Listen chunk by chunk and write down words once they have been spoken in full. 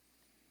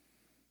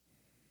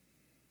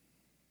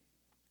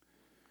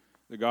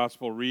The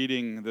gospel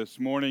reading this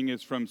morning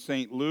is from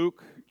St.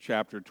 Luke,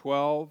 chapter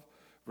 12,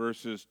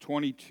 verses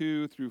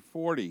 22 through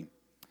 40.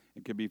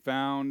 It can be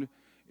found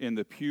in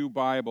the Pew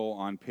Bible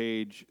on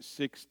page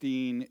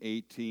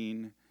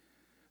 1618.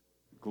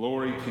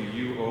 Glory to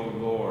you, O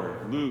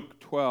Lord. Luke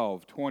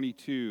 12,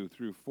 22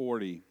 through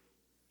 40.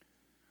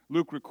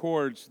 Luke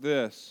records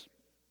this.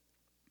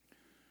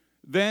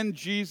 Then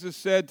Jesus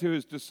said to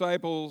his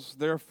disciples,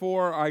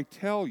 "Therefore I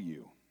tell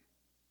you,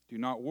 do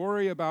not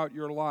worry about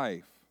your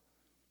life,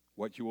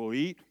 what you will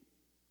eat,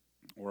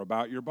 or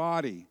about your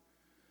body,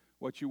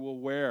 what you will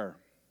wear.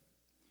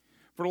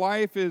 For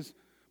life is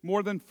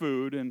more than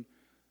food, and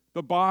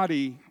the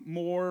body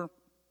more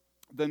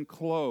than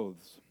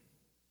clothes.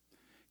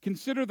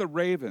 Consider the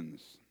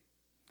ravens.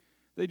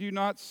 They do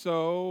not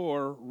sow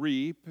or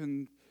reap,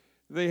 and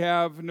they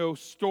have no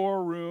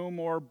storeroom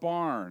or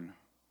barn,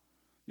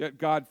 yet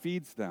God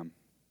feeds them.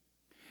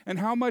 And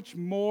how much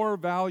more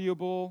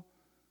valuable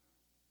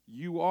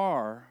you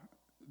are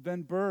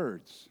than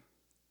birds.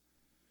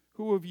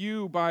 Who of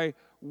you, by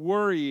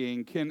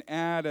worrying, can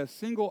add a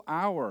single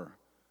hour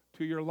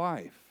to your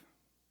life?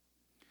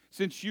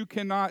 Since you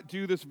cannot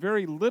do this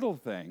very little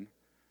thing,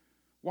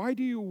 why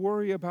do you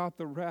worry about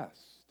the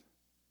rest?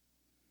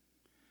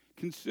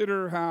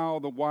 Consider how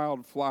the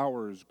wild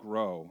flowers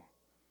grow.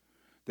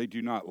 They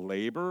do not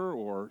labor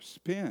or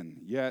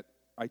spin, yet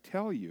I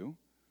tell you,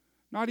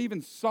 not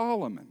even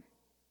Solomon,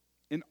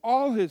 in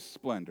all his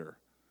splendor,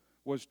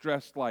 was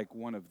dressed like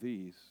one of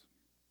these.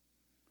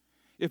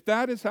 If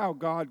that is how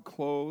God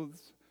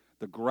clothes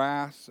the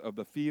grass of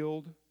the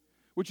field,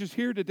 which is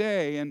here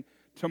today and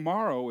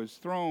tomorrow is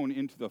thrown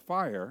into the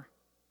fire,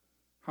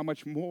 how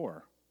much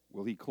more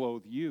will he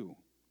clothe you,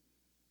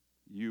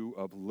 you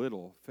of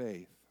little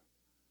faith?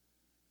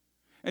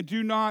 And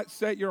do not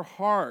set your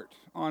heart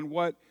on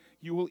what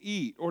you will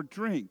eat or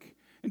drink,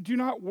 and do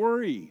not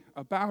worry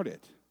about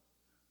it,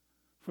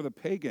 for the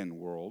pagan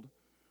world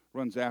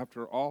runs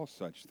after all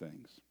such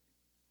things.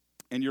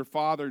 And your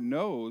Father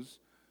knows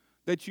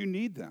that you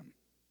need them.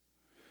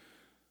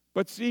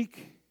 But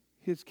seek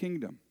his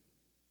kingdom,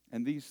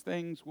 and these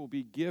things will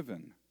be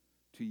given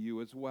to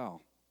you as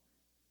well.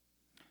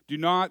 Do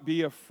not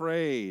be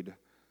afraid,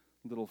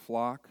 little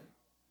flock,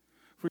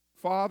 for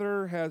your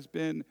Father has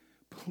been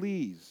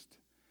pleased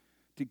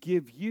to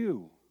give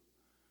you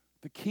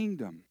the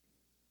kingdom.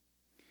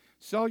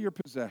 Sell your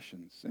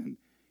possessions and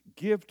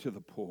give to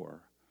the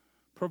poor.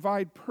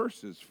 Provide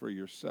purses for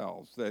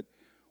yourselves that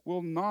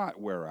will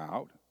not wear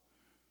out,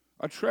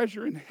 a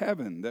treasure in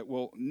heaven that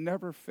will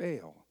never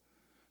fail,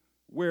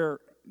 where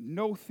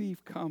no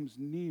thief comes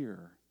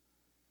near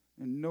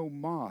and no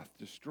moth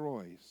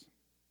destroys.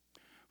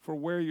 For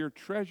where your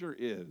treasure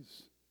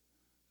is,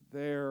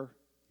 there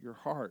your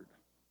heart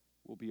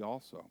will be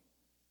also.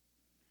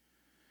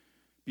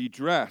 Be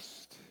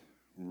dressed,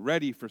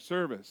 ready for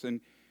service,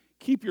 and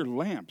keep your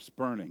lamps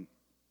burning,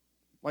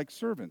 like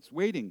servants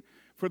waiting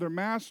for their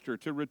master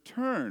to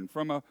return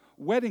from a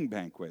wedding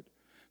banquet,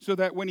 so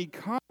that when he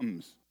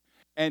comes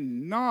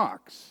and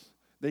knocks,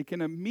 they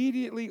can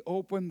immediately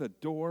open the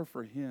door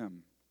for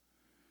him.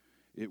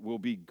 It will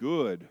be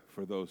good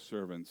for those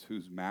servants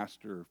whose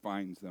master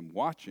finds them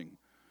watching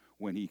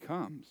when he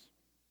comes.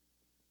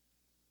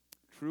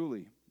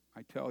 Truly,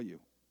 I tell you,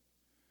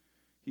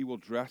 he will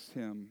dress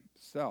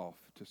himself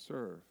to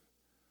serve,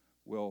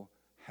 will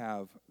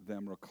have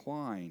them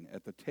recline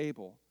at the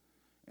table,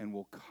 and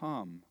will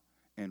come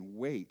and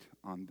wait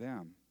on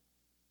them.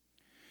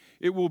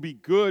 It will be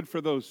good for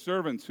those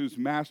servants whose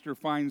master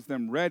finds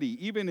them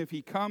ready, even if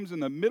he comes in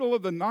the middle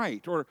of the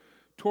night or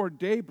toward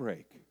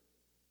daybreak.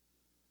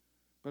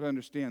 But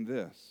understand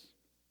this.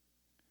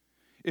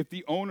 If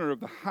the owner of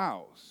the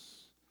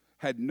house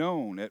had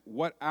known at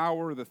what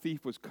hour the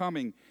thief was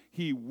coming,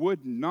 he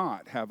would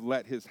not have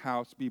let his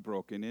house be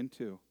broken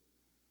into.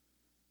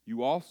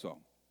 You also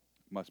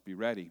must be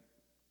ready,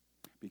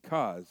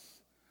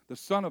 because the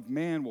Son of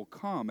Man will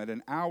come at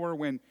an hour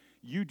when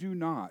you do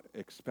not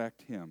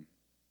expect him.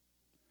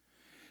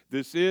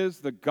 This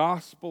is the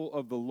gospel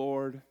of the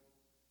Lord.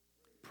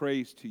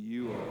 Praise to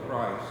you, O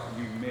Christ.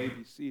 You may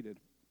be seated.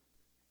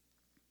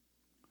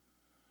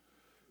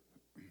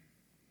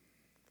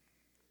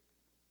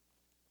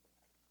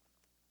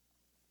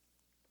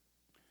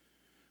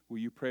 Will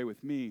you pray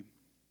with me?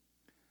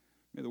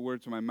 May the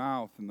words of my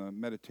mouth and the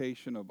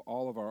meditation of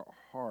all of our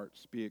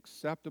hearts be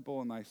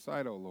acceptable in thy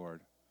sight, O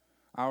Lord,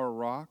 our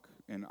rock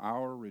and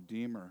our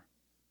Redeemer.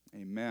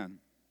 Amen.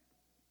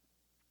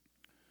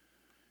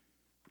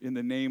 In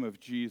the name of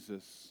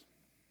Jesus,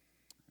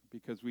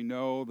 because we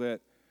know that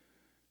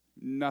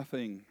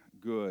nothing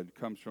good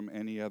comes from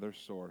any other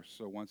source.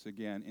 So once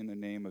again, in the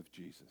name of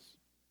Jesus.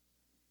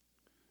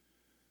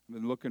 I've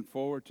been looking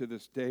forward to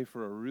this day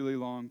for a really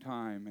long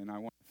time, and I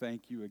want to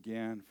thank you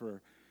again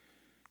for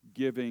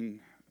giving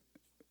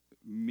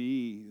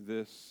me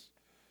this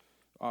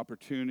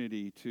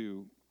opportunity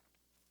to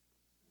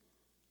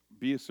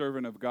be a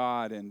servant of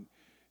God, and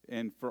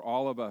for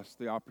all of us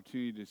the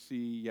opportunity to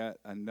see yet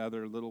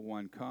another little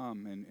one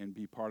come and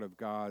be part of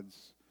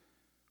God's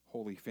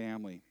holy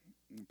family,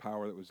 the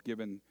power that was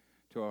given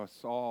to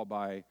us all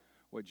by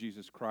what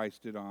Jesus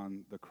Christ did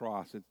on the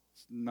cross.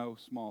 It's no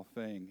small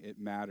thing. It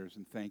matters.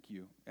 And thank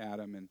you,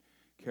 Adam and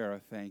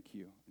Kara, thank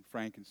you. And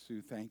Frank and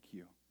Sue, thank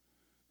you.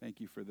 Thank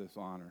you for this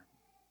honor.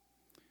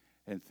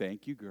 And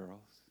thank you,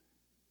 girls.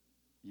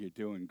 You're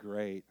doing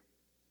great.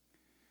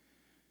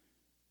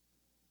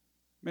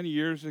 Many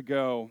years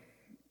ago,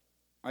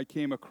 I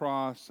came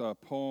across a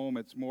poem.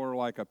 It's more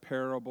like a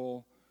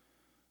parable.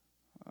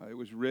 It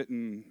was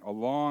written a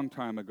long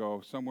time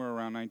ago, somewhere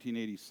around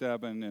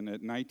 1987. And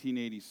at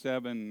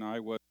 1987, I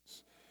was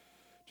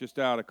just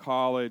out of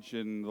college,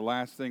 and the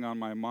last thing on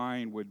my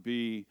mind would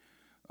be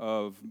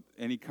of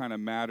any kind of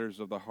matters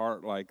of the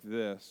heart like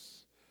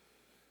this.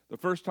 The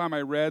first time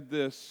I read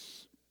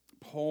this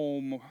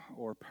poem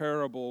or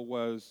parable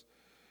was,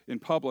 in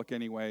public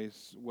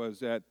anyways,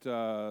 was at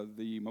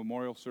the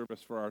memorial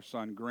service for our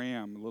son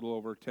Graham a little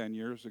over 10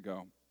 years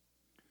ago.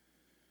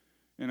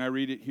 And I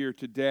read it here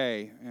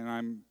today, and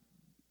I'm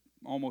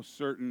almost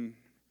certain,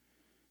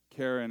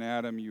 Kara and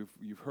Adam,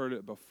 you've heard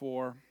it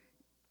before.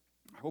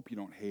 I hope you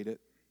don't hate it.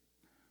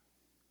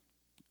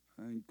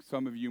 I think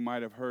some of you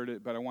might have heard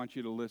it, but I want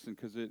you to listen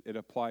because it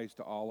applies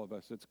to all of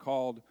us. It's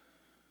called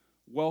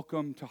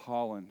Welcome to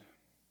Holland.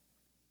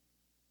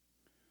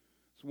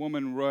 This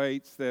woman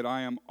writes that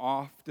I am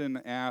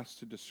often asked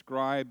to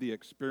describe the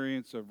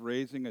experience of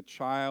raising a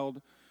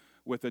child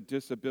with a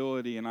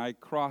disability, and I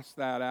crossed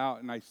that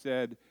out and I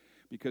said,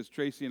 because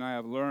Tracy and I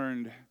have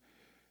learned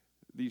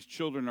these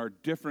children are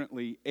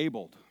differently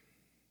abled.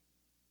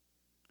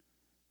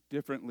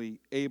 Differently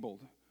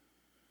abled.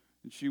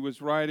 And she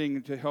was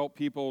writing to help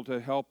people, to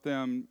help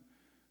them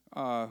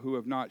who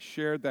have not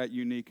shared that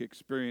unique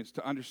experience,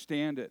 to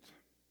understand it,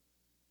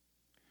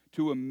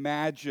 to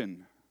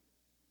imagine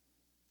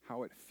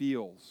how it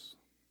feels.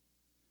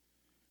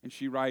 And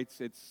she writes,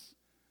 it's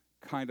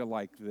kind of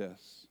like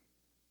this.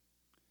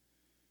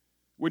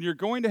 When you're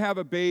going to have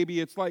a baby,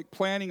 it's like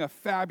planning a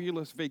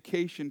fabulous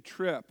vacation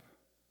trip,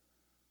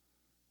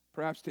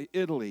 perhaps to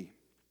Italy.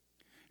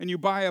 And you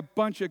buy a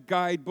bunch of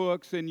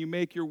guidebooks and you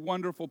make your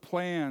wonderful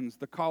plans,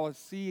 the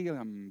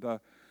Colosseum,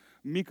 the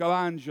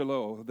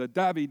Michelangelo, the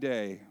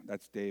Davide.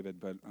 That's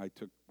David, but I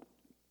took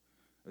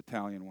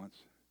Italian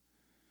once.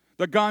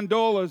 The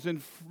gondolas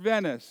in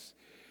Venice.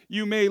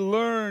 You may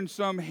learn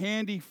some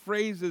handy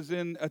phrases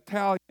in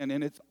Italian,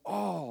 and it's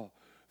all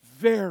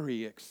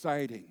very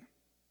exciting.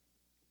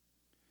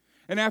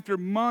 And after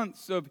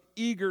months of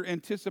eager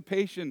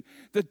anticipation,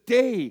 the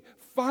day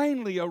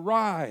finally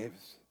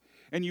arrives,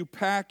 and you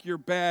pack your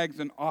bags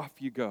and off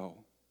you go.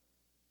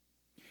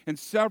 And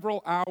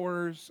several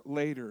hours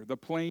later, the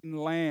plane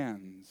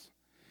lands.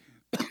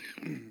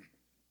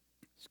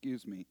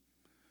 Excuse me.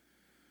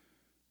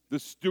 The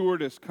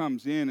stewardess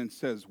comes in and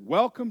says,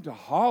 "Welcome to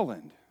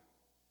Holland."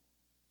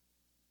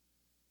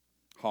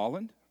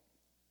 Holland,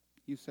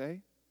 you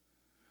say?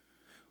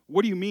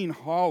 What do you mean,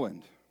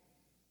 Holland?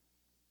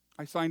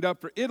 I signed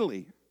up for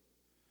Italy.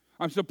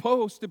 I'm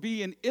supposed to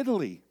be in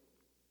Italy.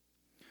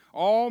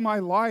 All my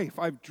life,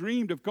 I've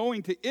dreamed of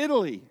going to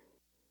Italy.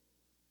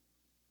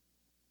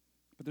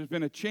 But there's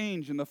been a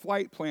change in the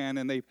flight plan,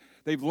 and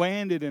they've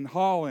landed in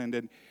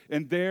Holland,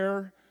 and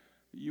there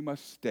you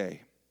must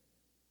stay.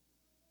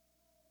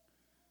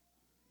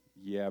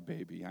 Yeah,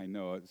 baby, I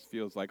know. It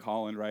feels like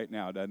Holland right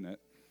now, doesn't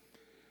it?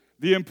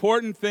 The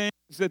important thing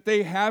is that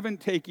they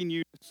haven't taken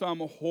you to some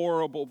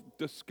horrible,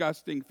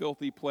 disgusting,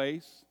 filthy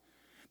place.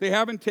 They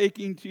haven't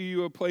taken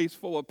you a place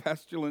full of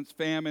pestilence,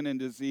 famine, and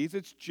disease.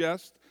 It's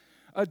just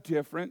a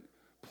different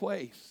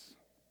place.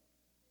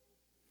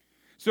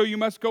 So you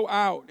must go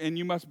out and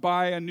you must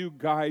buy a new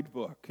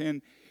guidebook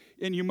and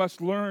you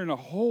must learn a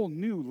whole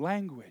new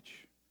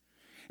language.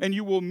 And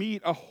you will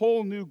meet a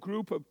whole new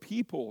group of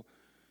people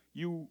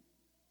you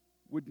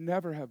would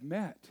never have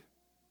met.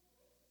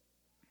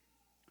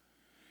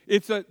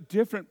 It's a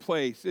different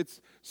place.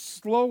 It's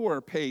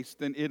slower paced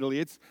than Italy.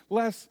 It's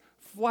less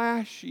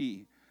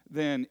flashy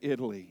than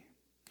Italy.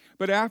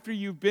 But after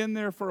you've been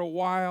there for a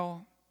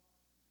while,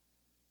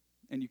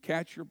 and you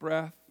catch your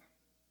breath,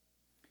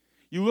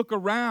 you look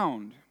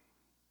around,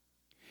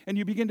 and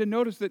you begin to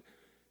notice that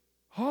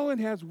Holland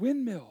has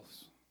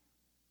windmills,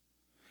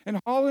 and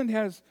Holland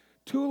has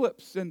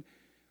tulips, and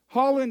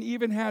Holland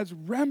even has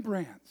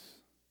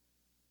Rembrandts.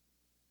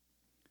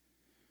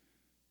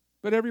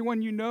 But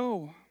everyone you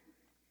know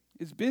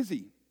is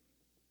busy,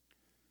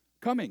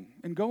 coming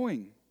and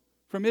going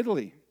from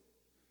Italy.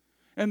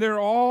 And they're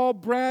all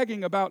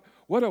bragging about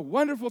what a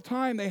wonderful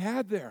time they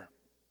had there.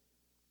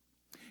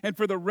 And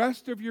for the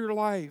rest of your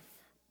life,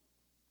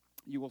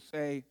 you will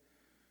say,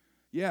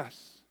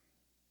 yes,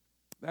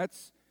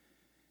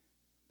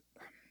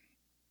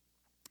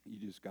 you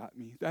just got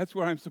me. That's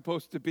where I'm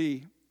supposed to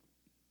be.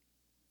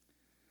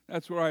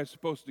 That's where I'm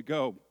supposed to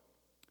go.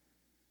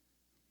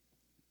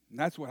 And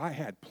that's what I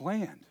had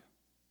planned.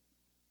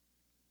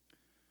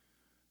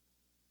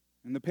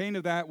 And the pain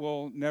of that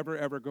will never,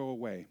 ever go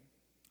away,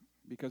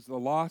 because the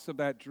loss of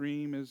that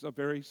dream is a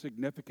very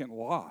significant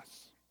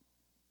loss.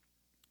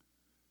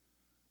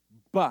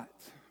 But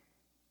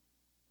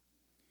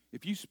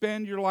if you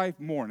spend your life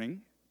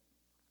mourning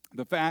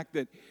The fact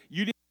that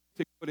you didn't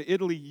get to go to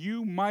Italy,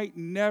 you might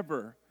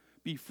never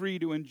be free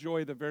to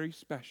enjoy the very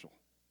special,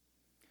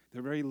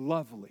 the very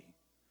lovely,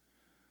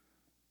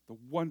 the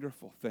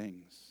wonderful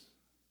things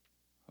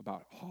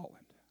about Holland.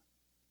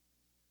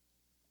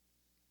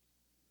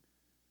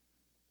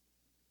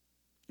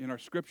 In our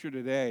scripture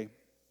today,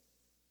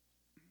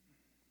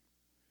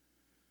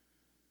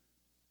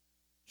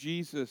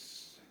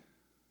 Jesus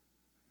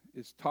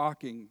is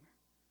talking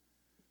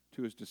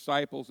to his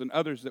disciples and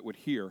others that would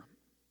hear.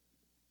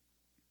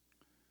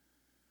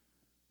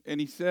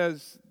 And he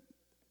says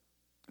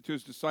to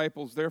his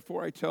disciples,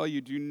 "Therefore I tell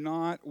you, do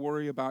not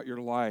worry about your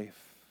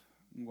life,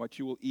 and what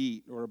you will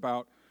eat, or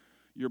about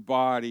your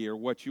body, or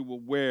what you will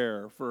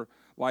wear. For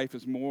life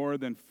is more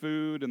than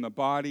food, and the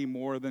body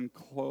more than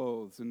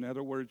clothes." In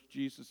other words,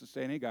 Jesus is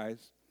saying, hey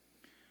guys,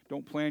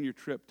 don't plan your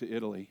trip to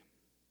Italy.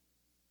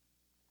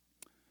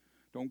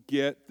 Don't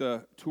get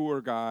the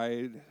tour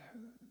guide.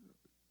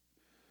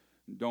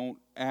 Don't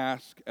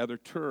ask other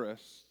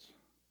tourists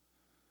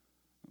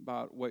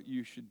about what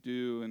you should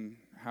do and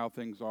how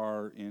things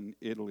are in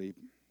Italy.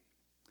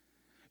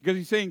 Because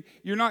he's saying,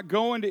 you're not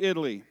going to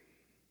Italy.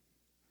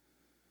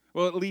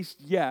 Well, at least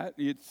yet.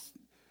 It's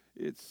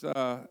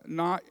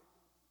not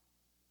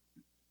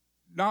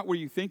where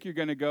you think you're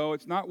going to go.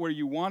 It's not where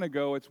you want to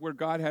go. It's where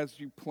God has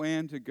you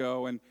planned to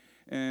go. And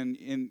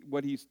in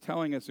what he's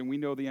telling us, and we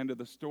know the end of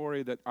the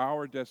story, that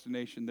our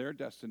destination, their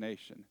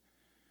destination,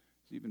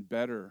 is even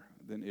better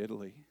than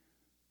Italy.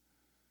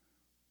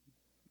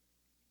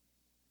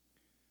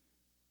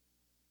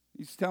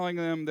 He's telling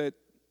them that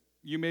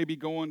you may be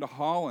going to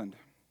Holland.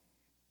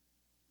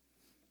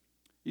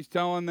 He's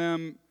telling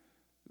them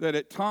that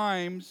at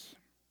times,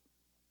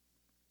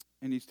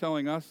 and he's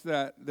telling us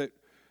that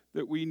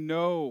we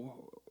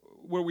know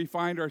where we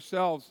find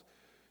ourselves,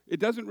 it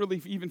doesn't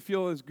really even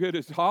feel as good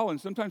as Holland.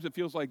 Sometimes it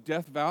feels like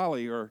Death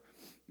Valley or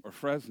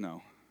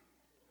Fresno.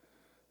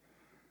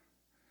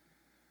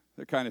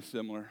 They're kind of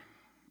similar.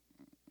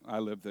 I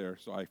live there,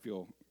 so I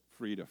feel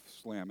free to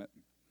slam it.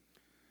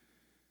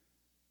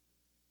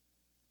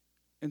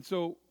 And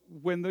so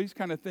when these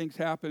kind of things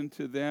happen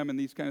to them and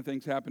these kind of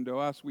things happen to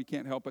us, we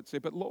can't help but say,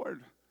 but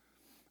Lord,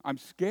 I'm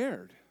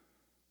scared.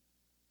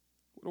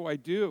 What do I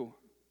do?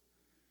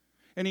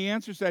 And he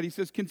answers that. He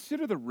says,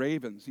 consider the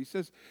ravens. He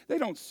says, they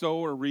don't sow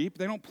or reap.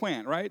 They don't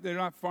plant, right? They're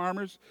not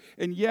farmers.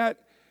 And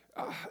yet,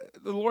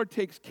 the Lord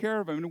takes care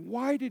of them. And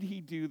why did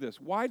he do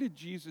this? Why did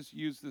Jesus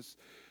use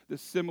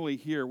this simile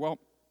here? Well,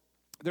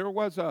 there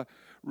was a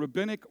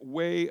rabbinic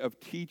way of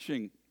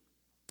teaching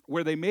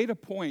where they made a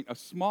point, a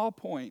small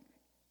point,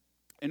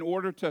 in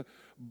order to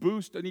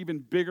boost an even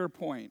bigger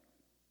point.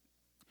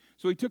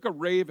 So he took a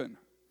raven,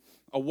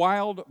 a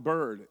wild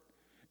bird,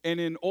 and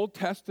in Old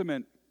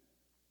Testament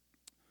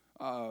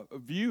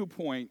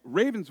viewpoint,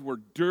 ravens were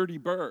dirty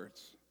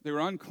birds. They were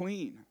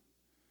unclean.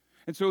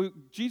 And so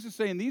Jesus is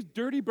saying, these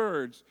dirty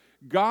birds,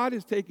 God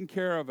is taking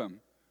care of them.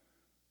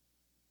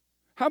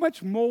 How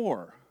much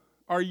more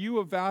are you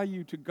of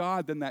value to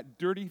God than that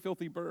dirty,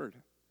 filthy bird?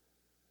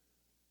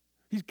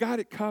 He's got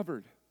it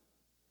covered.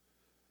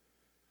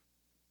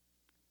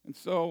 And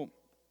so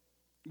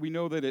we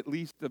know that at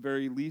least the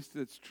very least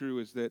that's true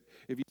is that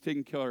if he's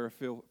taking care of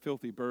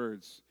filthy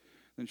birds,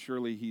 then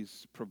surely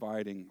he's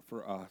providing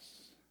for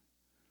us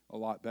a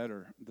lot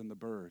better than the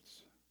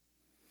birds.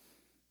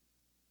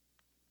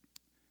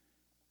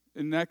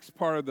 In the next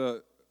part of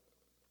the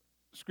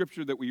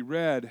scripture that we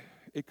read,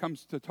 it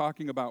comes to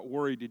talking about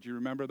worry. Did you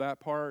remember that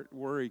part?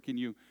 Worry. Can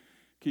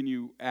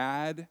you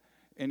add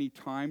any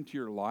time to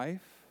your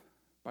life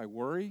by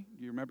worry?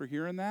 Do you remember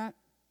hearing that?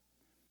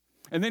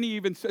 And then he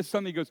even says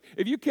something, he goes,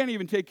 if you can't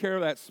even take care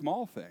of that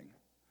small thing,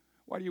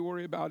 why do you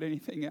worry about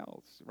anything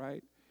else,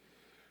 right?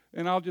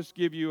 And I'll just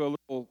give you a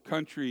little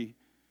country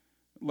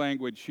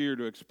language here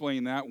to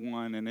explain that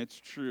one, and it's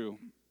true.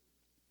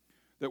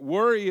 That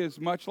worry is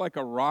much like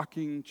a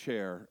rocking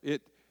chair.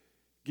 It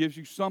gives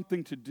you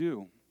something to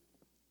do,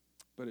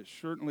 but it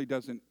certainly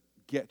doesn't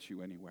get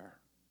you anywhere.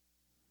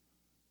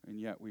 And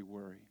yet we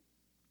worry.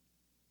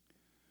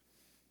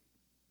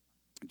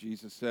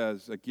 Jesus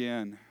says,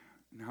 again,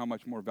 how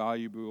much more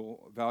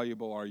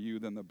valuable are you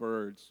than the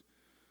birds,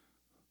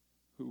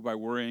 who by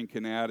worrying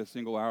can add a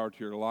single hour to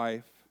your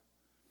life?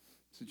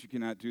 Since you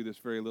cannot do this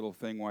very little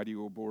thing, why do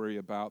you worry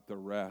about the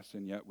rest?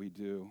 And yet we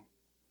do.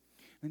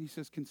 Then he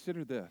says,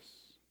 consider this.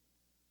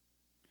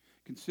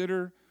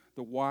 Consider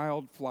the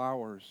wild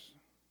flowers,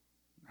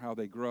 how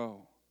they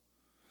grow,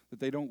 that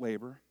they don't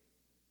labor,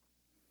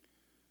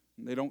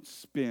 and they don't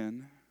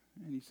spin.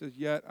 And he says,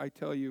 yet I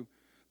tell you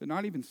that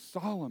not even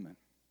Solomon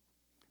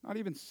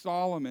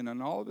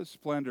in all of his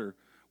splendor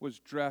was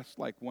dressed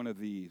like one of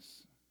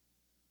these.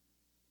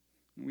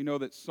 And we know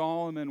that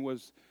Solomon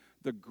was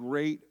the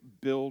great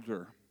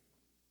builder.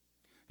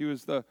 He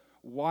was the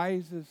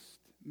wisest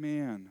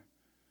man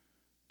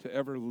to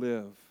ever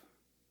live.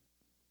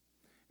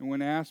 And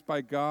when asked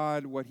by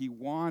God what he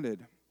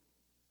wanted,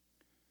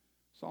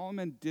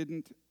 Solomon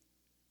didn't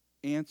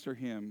answer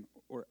him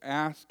or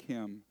ask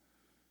him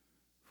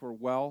for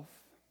wealth.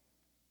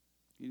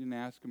 He didn't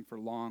ask him for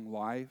long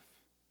life.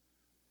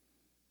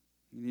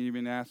 He didn't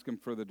even ask him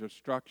for the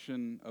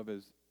destruction of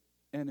his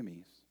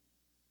enemies.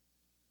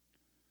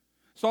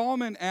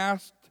 Solomon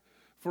asked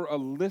for a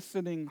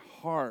listening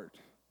heart.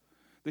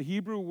 The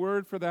Hebrew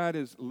word for that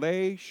is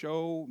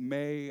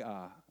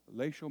leishomea.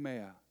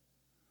 Leishomea.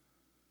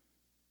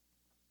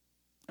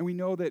 And we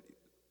know that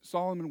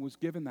Solomon was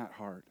given that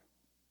heart.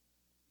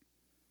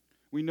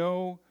 We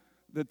know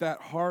that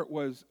that heart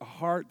was a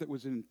heart that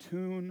was in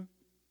tune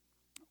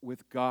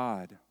with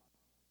God.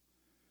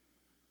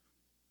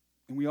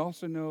 And we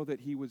also know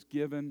that he was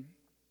given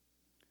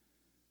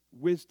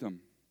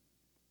wisdom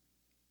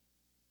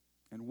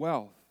and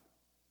wealth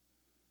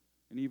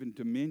and even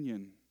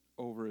dominion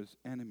over his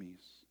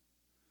enemies.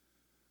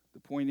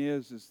 The point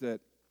is that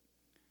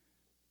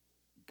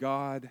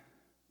God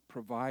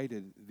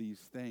provided these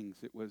things.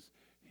 It was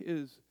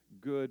his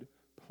good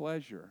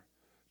pleasure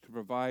to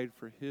provide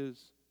for his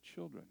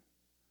children.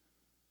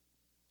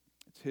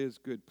 It's his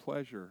good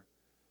pleasure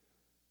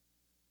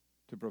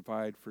to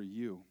provide for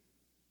you.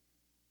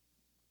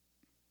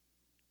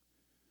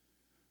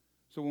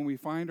 So when we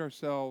find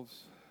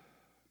ourselves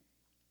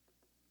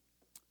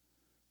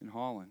in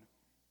Holland,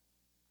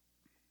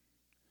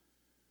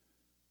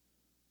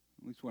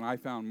 at least when I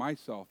found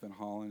myself in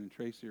Holland, and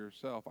Tracy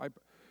herself,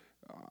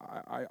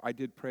 I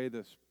did pray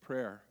this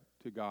prayer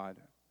to God.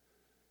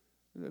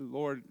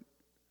 Lord,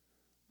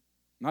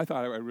 and I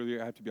thought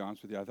I have to be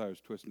honest with you, I thought I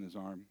was twisting his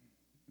arm.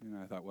 And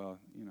I thought, well,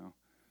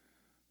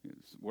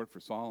 it's worked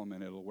for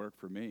Solomon, it'll work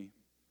for me.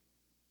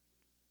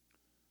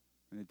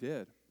 And it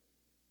did.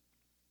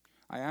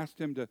 I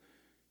asked him to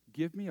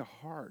give me a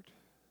heart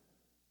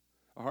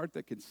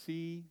that could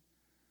see,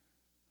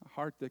 a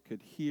heart that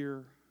could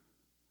hear,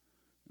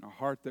 and a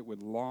heart that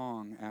would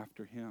long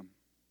after him.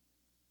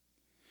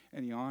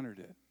 And he honored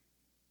it.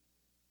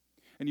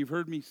 And you've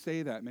heard me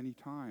say that many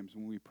times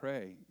when we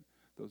pray,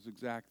 those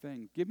exact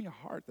things. Give me a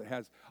heart that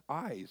has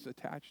eyes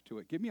attached to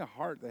it. Give me a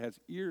heart that has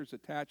ears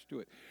attached to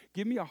it.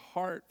 Give me a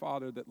heart,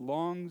 Father, that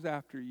longs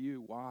after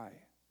you. Why?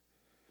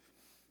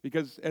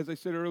 Because, as I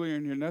said earlier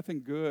in here,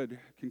 nothing good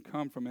can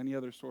come from any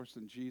other source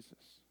than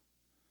Jesus.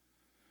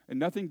 And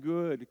nothing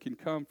good can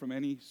come from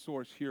any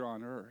source here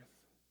on earth.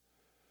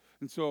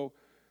 And so,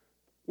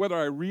 whether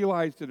I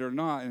realized it or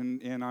not,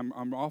 and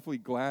I'm awfully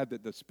glad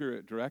that the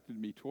Spirit directed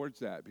me towards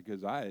that,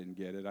 because I didn't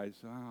get it. I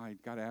said, I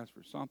got to ask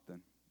for something.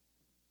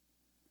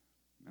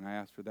 And I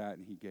asked for that,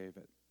 and he gave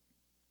it.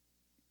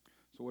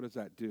 So what does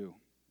that do?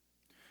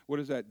 What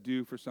does that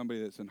do for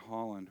somebody that's in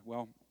Holland?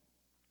 Well,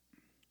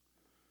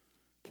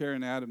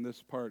 Karen, Adam,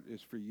 this part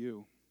is for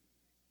you.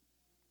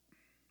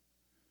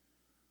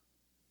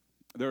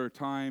 There are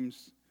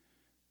times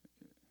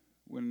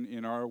when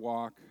in our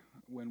walk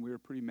when we were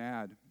pretty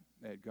mad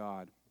at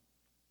God.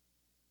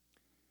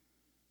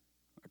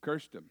 I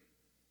cursed him.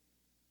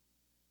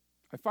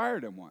 I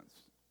fired him once.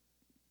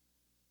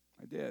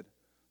 I did.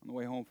 On the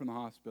way home from the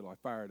hospital, I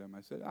fired him. I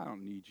said, I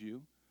don't need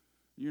you.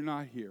 You're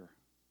not here.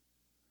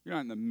 You're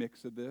not in the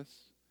mix of this.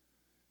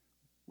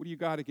 What do you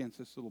got against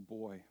this little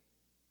boy?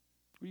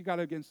 What do you got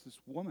against this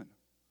woman?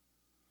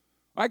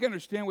 I can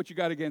understand what you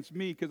got against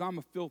me because I'm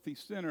a filthy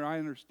sinner. I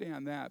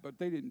understand that, but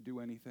they didn't do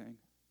anything.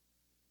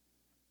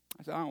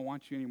 I said, I don't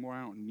want you anymore.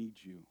 I don't need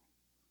you.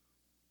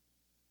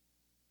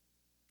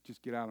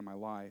 Just get out of my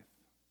life.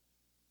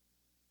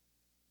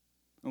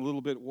 A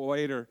little bit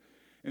later,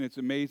 and it's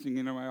amazing,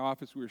 in my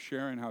office we were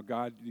sharing how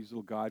God, these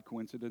little God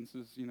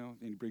coincidences, and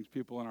he brings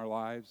people in our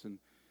lives. And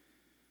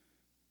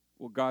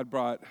well, God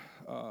brought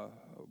a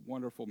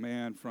wonderful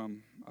man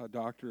from a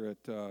doctor at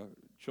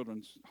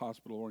Children's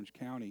Hospital, Orange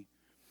County.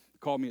 He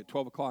called me at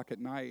 12 o'clock at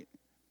night,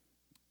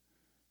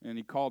 and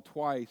he called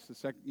twice.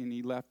 And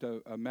he left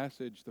a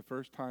message the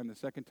first time. The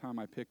second time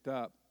I picked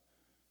up,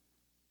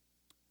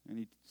 and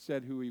he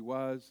said who he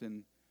was,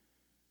 and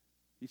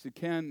he said,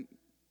 Ken,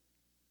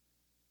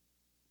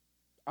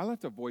 I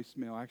left a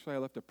voicemail. Actually, I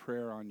left a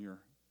prayer on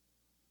your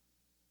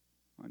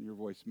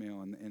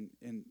voicemail,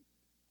 and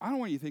I don't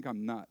want you to think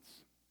I'm nuts.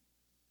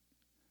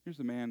 Here's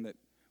a man that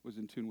was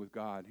in tune with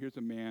God. Here's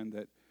a man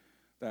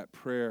that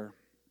prayer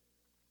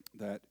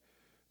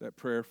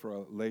for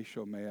a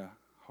leishomea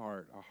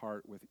heart, a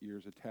heart with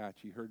ears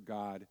attached. He heard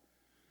God,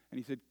 and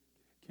he said,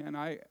 Ken,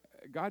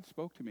 God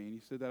spoke to me, and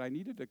he said that I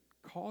needed to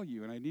call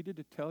you, and I needed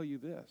to tell you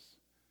this,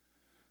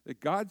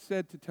 that God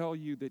said to tell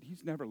you that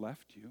he's never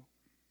left you.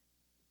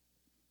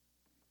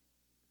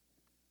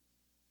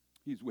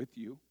 He's with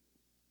you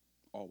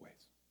always.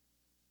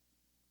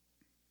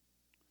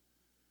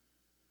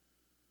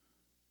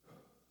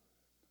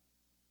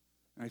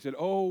 And I said,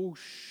 oh,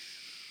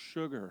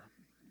 sugar.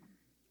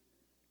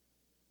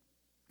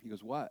 He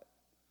goes, what?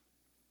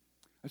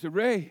 I said,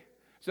 Ray,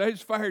 I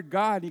just fired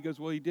God. He goes,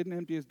 well, he didn't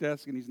empty his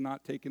desk, and he's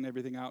not taking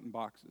everything out in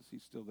boxes.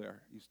 He's still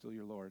there. He's still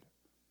your Lord.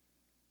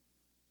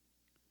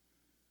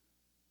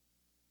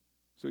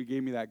 So he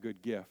gave me that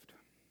good gift.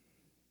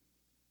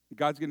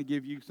 God's going to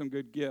give you some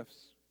good gifts,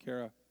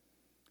 Kara.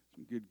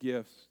 Some good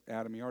gifts.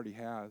 Adam, he already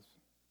has.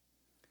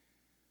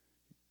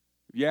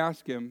 If you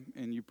ask him,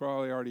 and you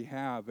probably already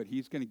have, but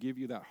he's going to give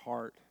you that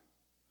heart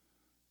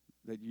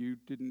that you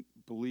didn't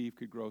believe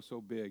could grow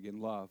so big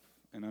in love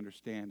and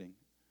understanding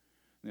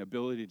and the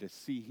ability to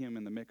see him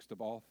in the midst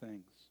of all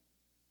things.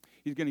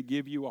 He's going to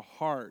give you a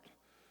heart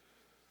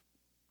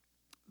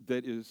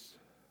that is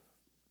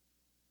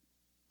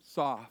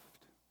soft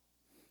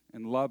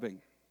and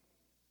loving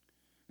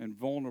and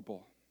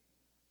vulnerable.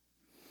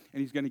 And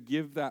he's going to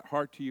give that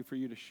heart to you for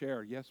you to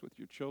share, yes, with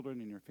your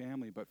children and your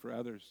family, but for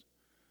others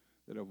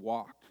that have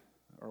walked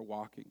or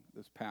walking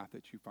this path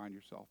that you find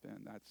yourself in.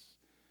 That's,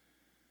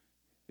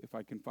 if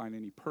I can find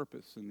any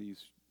purpose in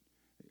these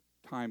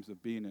times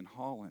of being in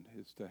Holland,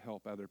 is to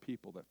help other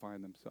people that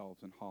find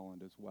themselves in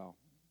Holland as well,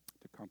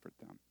 to comfort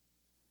them.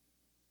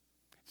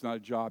 It's not a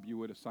job you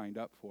would have signed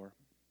up for,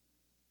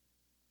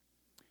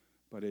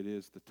 but it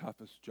is the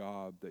toughest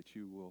job that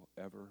you will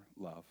ever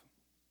love.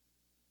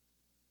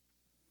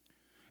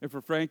 And for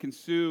Frank and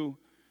Sue,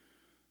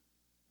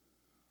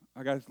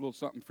 I got a little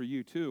something for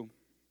you too.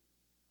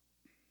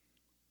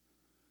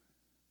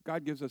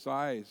 God gives us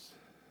eyes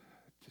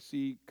to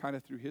see kind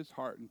of through his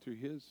heart and through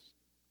his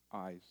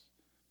eyes.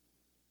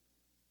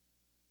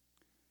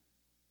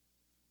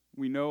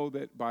 We know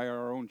that by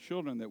our own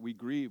children that we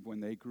grieve when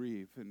they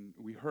grieve, and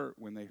we hurt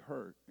when they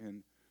hurt.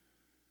 And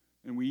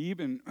we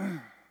even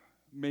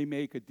may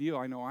make a deal,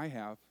 I know I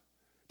have,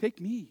 take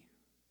me.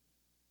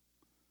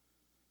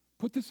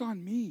 Put this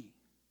on me.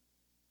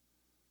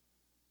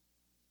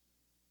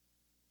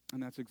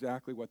 And that's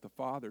exactly what the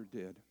Father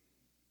did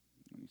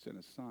when he sent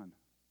his Son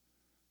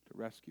to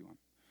rescue him.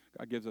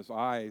 God gives us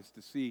eyes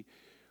to see.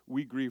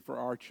 We grieve for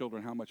our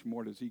children. How much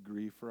more does he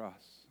grieve for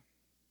us?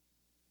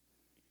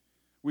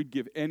 We'd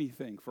give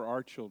anything for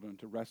our children,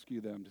 to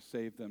rescue them, to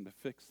save them, to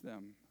fix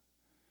them.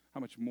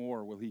 How much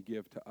more will he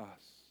give to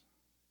us?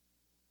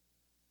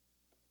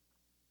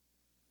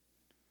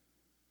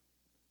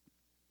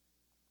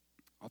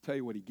 I'll tell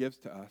you what he gives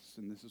to us,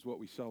 and this is what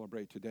we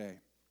celebrate today.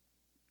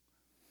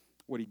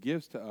 What he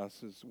gives to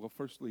us is, well,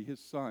 firstly, his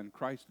Son,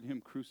 Christ and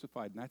him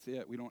crucified, and that's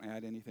it. We don't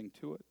add anything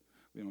to it.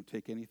 We don't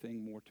take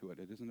anything more to it.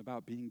 It isn't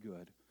about being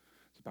good.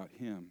 It's about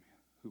him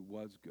who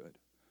was good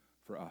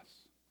for us.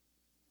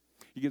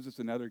 He gives us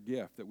another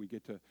gift that we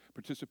get to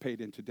participate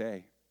in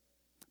today.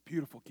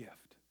 Beautiful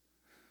gift.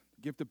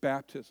 The gift of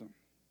baptism.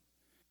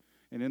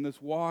 And in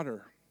this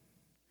water,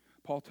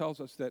 Paul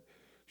tells us that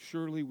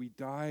surely we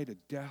died a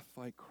death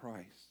like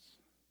Christ's.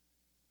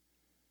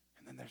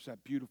 And then there's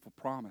that beautiful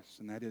promise,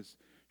 and that is,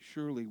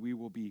 surely we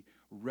will be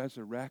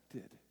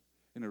resurrected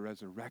in a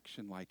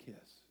resurrection like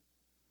his.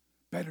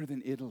 Better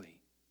than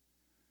Italy.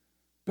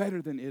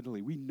 Better than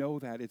Italy. We know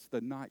that. It's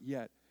the not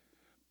yet.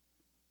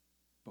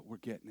 But we're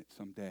getting it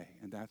someday.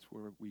 And that's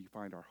where we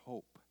find our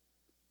hope.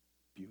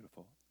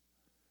 Beautiful.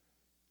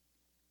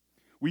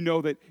 We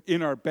know that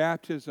in our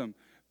baptism,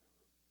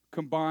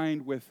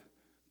 combined with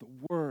the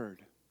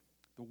Word,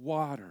 the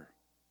water,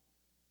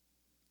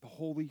 the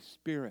Holy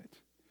Spirit,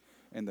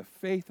 and the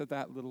faith of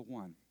that little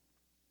one,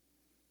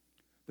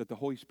 that the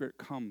Holy Spirit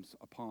comes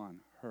upon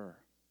her,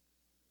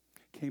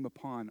 came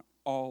upon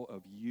all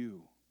of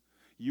you.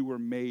 You were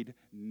made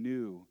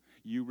new.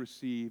 You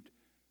received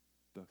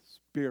the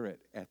Spirit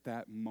at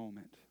that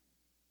moment.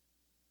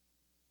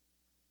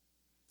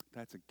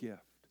 That's a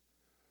gift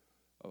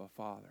of a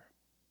Father.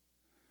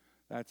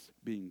 That's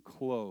being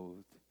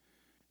clothed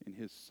in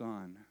his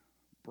Son,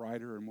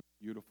 brighter and more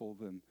beautiful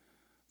than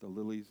the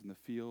lilies in the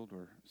field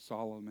or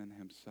Solomon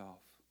himself.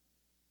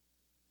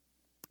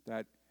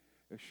 That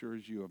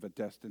assures you of a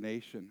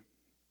destination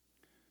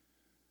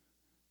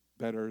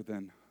better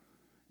than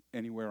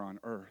anywhere on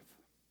earth.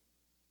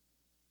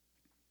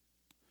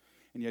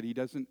 And yet he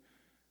doesn't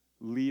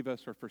leave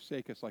us or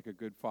forsake us like a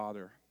good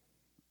father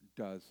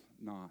does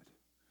not.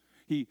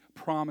 He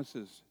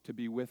promises to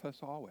be with us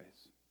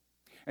always.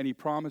 And he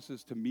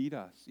promises to meet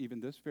us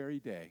even this very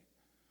day.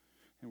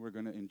 And we're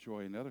going to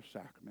enjoy another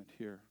sacrament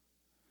here,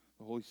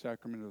 the Holy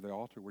Sacrament of the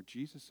altar, where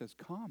Jesus says,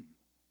 come.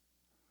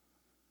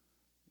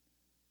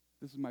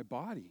 This is my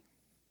body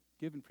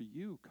given for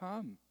you.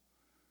 Come.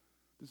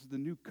 This is the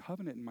new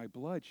covenant in my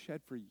blood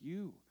shed for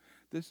you.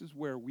 This is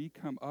where we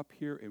come up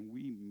here and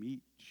we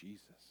meet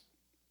Jesus.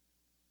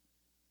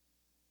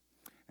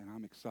 And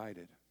I'm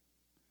excited.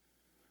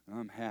 And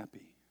I'm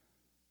happy.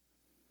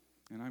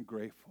 And I'm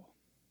grateful.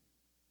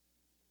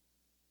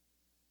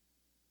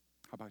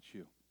 How about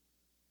you?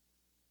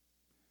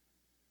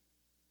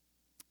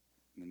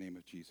 In the name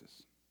of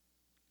Jesus,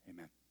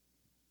 amen.